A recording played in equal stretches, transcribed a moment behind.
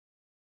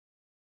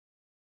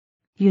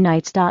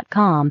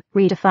Unites.com,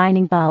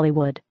 redefining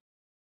Bollywood.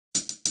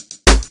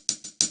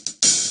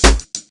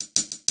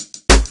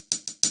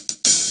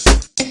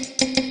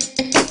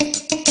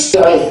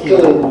 I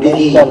still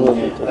busy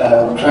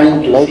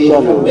trying to save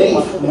a very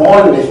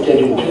small vested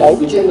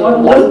interest, which is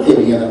not worth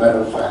saving as a matter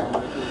of fact.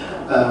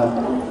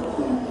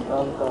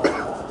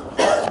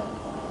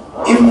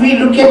 If we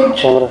look at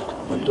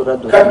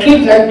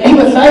countries like, leave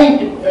aside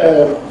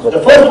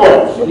the first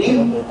one,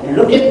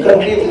 look at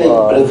countries like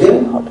Brazil,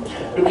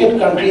 look at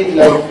countries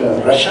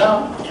like Russia,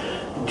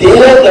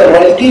 there the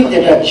royalties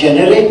that are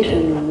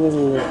generated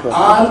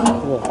are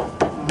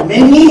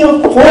many a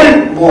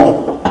fold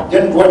more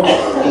than what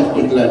these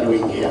people are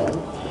doing here.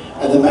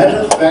 As a matter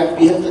of fact,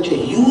 we have such a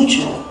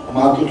huge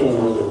market all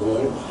over the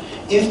world.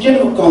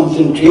 Instead of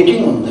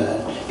concentrating on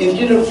that,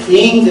 instead of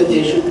saying that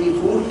there should be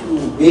food to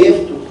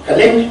waste to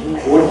collect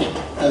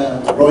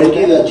what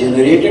royalties are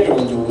generated all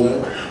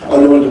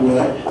over the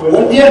world,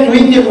 what they are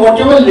doing is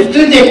whatever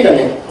little they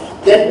collect,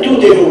 that too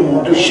they don't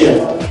want to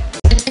share.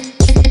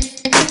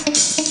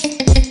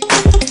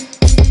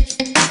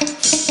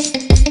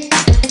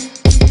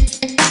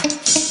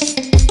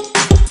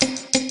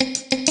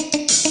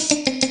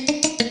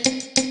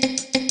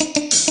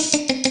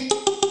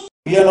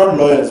 We are not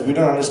lawyers. We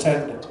don't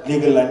understand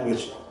legal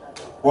language.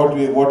 What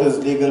is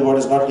legal, what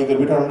is not legal.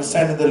 We don't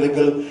understand the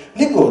legal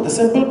lingo. The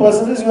simple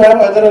person is you have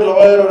either a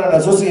lawyer or an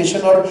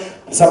association or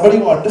somebody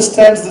who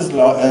understands this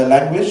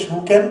language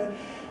who can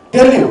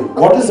tell you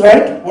what is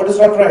right, what is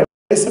not right.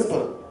 Very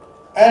simple.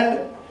 And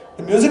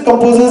the Music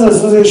Composers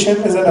Association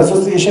is an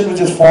association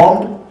which is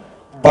formed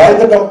by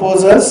the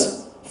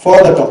composers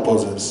for the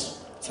composers.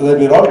 So that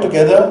we are all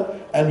together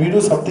and we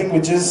do something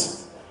which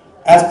is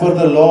as per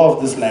the law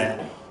of this land.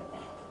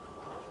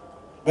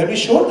 When we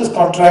showed this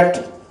contract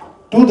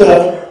to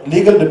the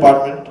legal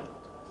department,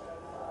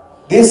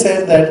 they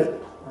said that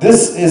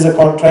this is a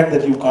contract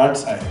that you can't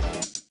sign.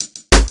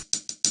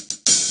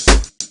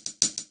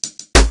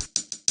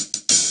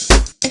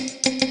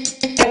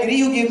 I agree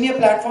you gave me a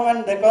platform,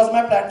 and because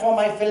my platform,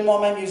 my film or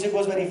my music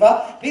goes very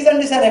far. Please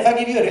understand, if I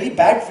give you a really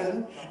bad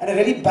film and a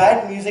really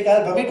bad music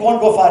album, it won't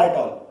go far at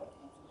all.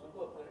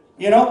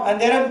 You know,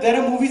 and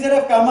there are movies that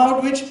have come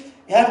out which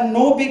have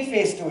no big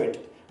face to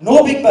it.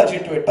 No big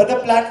budget to it, but the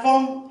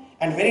platform,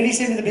 and very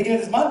recently, in the beginning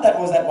of this month, that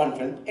was that one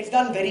film. It's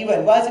done very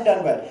well. Why is it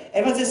done well?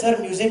 Everyone says, sir,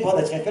 music बहुत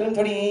अच्छा है. Film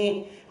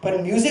थोड़ी,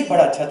 but music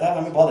बड़ा अच्छा था.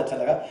 हमें बहुत अच्छा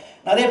लगा.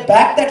 Now they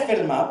backed that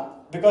film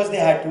up because they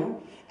had to,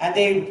 and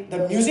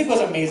the music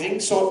was amazing,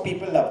 so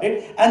people loved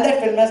it, and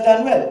that film has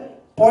done well.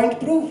 Point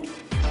proved.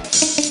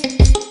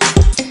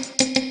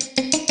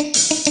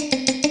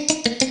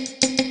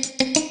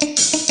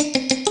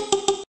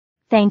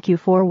 Thank you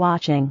for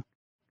watching.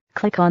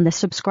 Click on the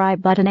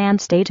subscribe button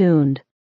and stay tuned.